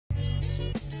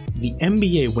The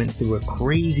NBA went through a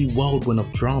crazy whirlwind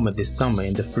of drama this summer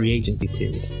in the free agency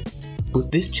period.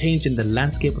 With this change in the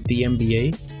landscape of the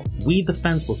NBA, we the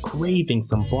fans were craving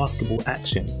some basketball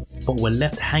action, but were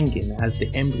left hanging as the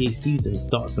NBA season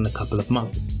starts in a couple of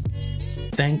months.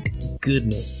 Thank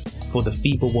goodness for the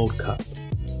FIBA World Cup.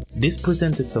 This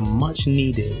presented some much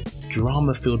needed,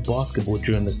 drama-filled basketball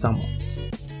during the summer.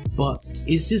 But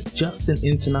is this just an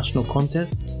international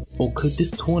contest, or could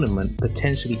this tournament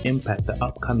potentially impact the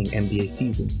upcoming NBA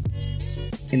season?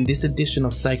 In this edition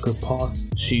of Psycho Pass,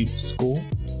 Shoot, Score,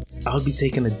 I'll be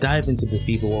taking a dive into the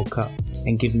FIBA World Cup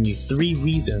and giving you 3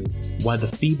 reasons why the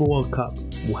FIBA World Cup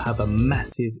will have a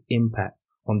massive impact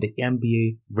on the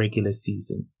NBA regular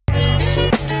season.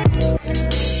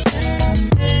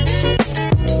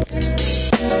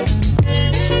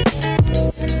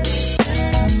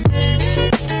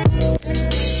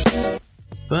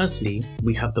 Firstly,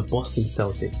 we have the Boston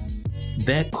Celtics.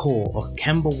 Their core of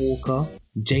Kemba Walker,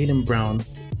 Jaylen Brown,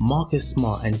 Marcus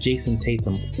Smart and Jason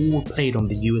Tatum all played on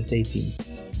the USA team,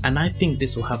 and I think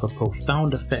this will have a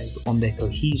profound effect on their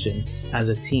cohesion as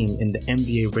a team in the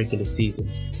NBA regular season.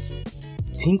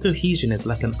 Team cohesion is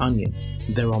like an onion,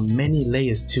 there are many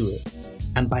layers to it,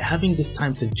 and by having this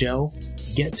time to gel,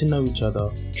 get to know each other,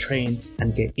 train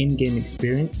and get in-game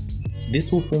experience,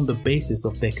 this will form the basis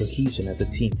of their cohesion as a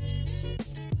team.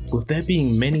 With there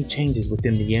being many changes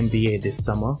within the NBA this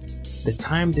summer, the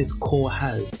time this core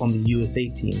has on the USA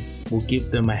team will give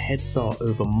them a head start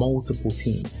over multiple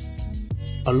teams.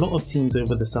 A lot of teams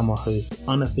over the summer host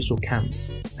unofficial camps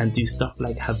and do stuff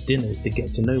like have dinners to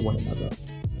get to know one another.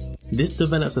 This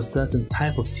develops a certain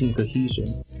type of team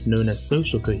cohesion, known as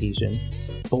social cohesion,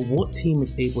 but what team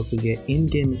is able to get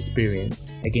in-game experience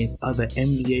against other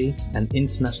NBA and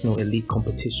international elite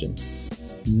competition?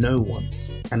 No one.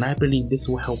 And I believe this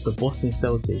will help the Boston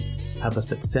Celtics have a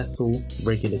successful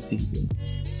regular season.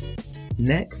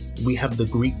 Next, we have the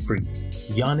Greek freak,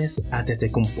 Giannis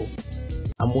Antetokounmpo.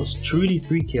 And what's truly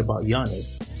freaky about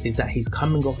Giannis is that he's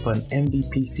coming off an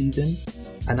MVP season,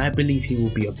 and I believe he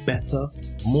will be a better,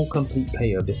 more complete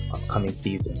player this upcoming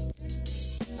season.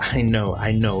 I know,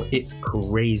 it's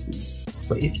crazy,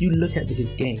 but if you look at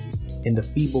his games in the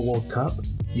FIBA World Cup,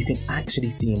 you can actually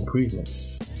see improvements.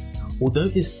 Although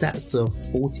his stats of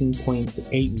 14 points,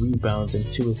 8 rebounds and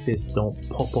 2 assists don't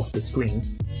pop off the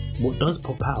screen, what does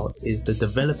pop out is the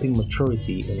developing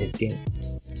maturity in his game.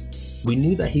 We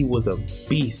knew that he was a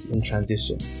beast in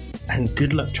transition, and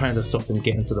good luck trying to stop him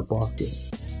getting to the basket.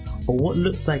 But what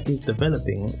looks like is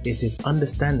developing is his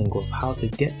understanding of how to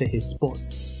get to his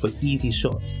spots for easy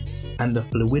shots, and the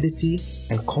fluidity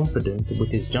and confidence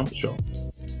with his jump shot.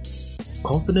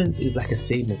 Confidence is like a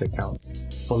savings account.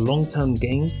 For long-term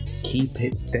gain, keep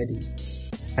it steady.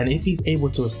 And if he's able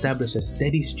to establish a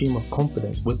steady stream of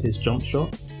confidence with his jump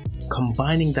shot,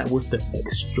 combining that with the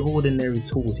extraordinary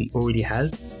tools he already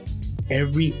has,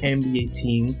 every NBA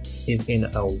team is in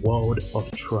a world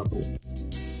of trouble.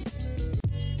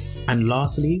 And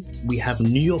lastly, we have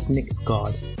New York Knicks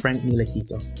guard Frank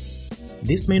Ntilikina.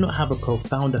 This may not have a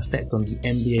profound effect on the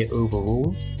NBA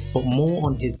overall, but more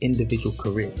on his individual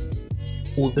career.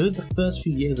 Although the first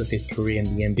few years of his career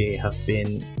in the NBA have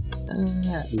been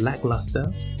lackluster,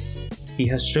 he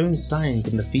has shown signs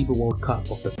in the FIBA World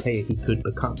Cup of the player he could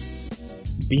become.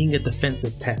 Being a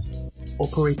defensive pest,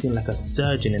 operating like a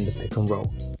surgeon in the pick and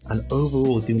roll, and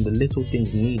overall doing the little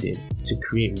things needed to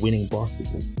create winning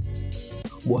basketball.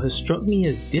 What has struck me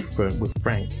as different with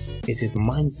Frank is his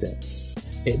mindset.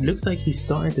 It looks like he's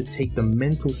starting to take the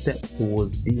mental steps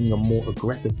towards being a more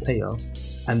aggressive player,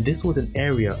 and this was an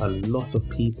area a lot of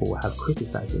people have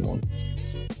criticized him on.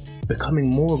 Becoming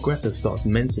more aggressive starts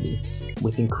mentally,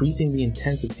 with increasing the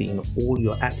intensity in all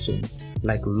your actions,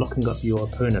 like locking up your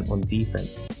opponent on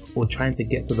defense, or trying to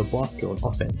get to the basket on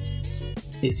offense.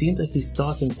 It seems like he's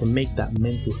starting to make that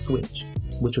mental switch,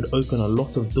 which would open a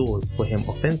lot of doors for him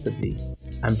offensively,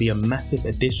 and be a massive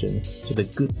addition to the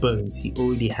good bones he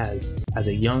already has as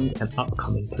a young and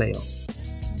upcoming player.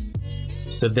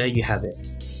 So there you have it.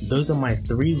 Those are my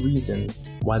 3 reasons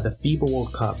why the FIBA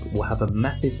World Cup will have a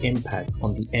massive impact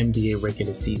on the NBA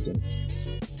regular season.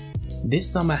 This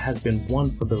summer has been one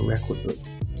for the record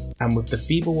books, and with the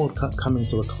FIBA World Cup coming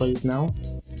to a close now,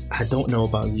 I don't know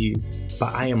about you,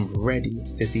 but I am ready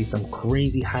to see some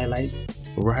crazy highlights,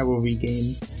 rivalry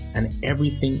games, and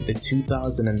everything the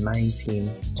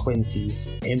 2019-20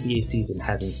 NBA season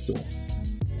has in store.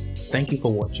 Thank you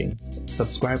for watching.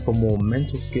 Subscribe for more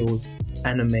mental skills,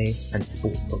 anime, and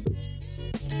sports topics.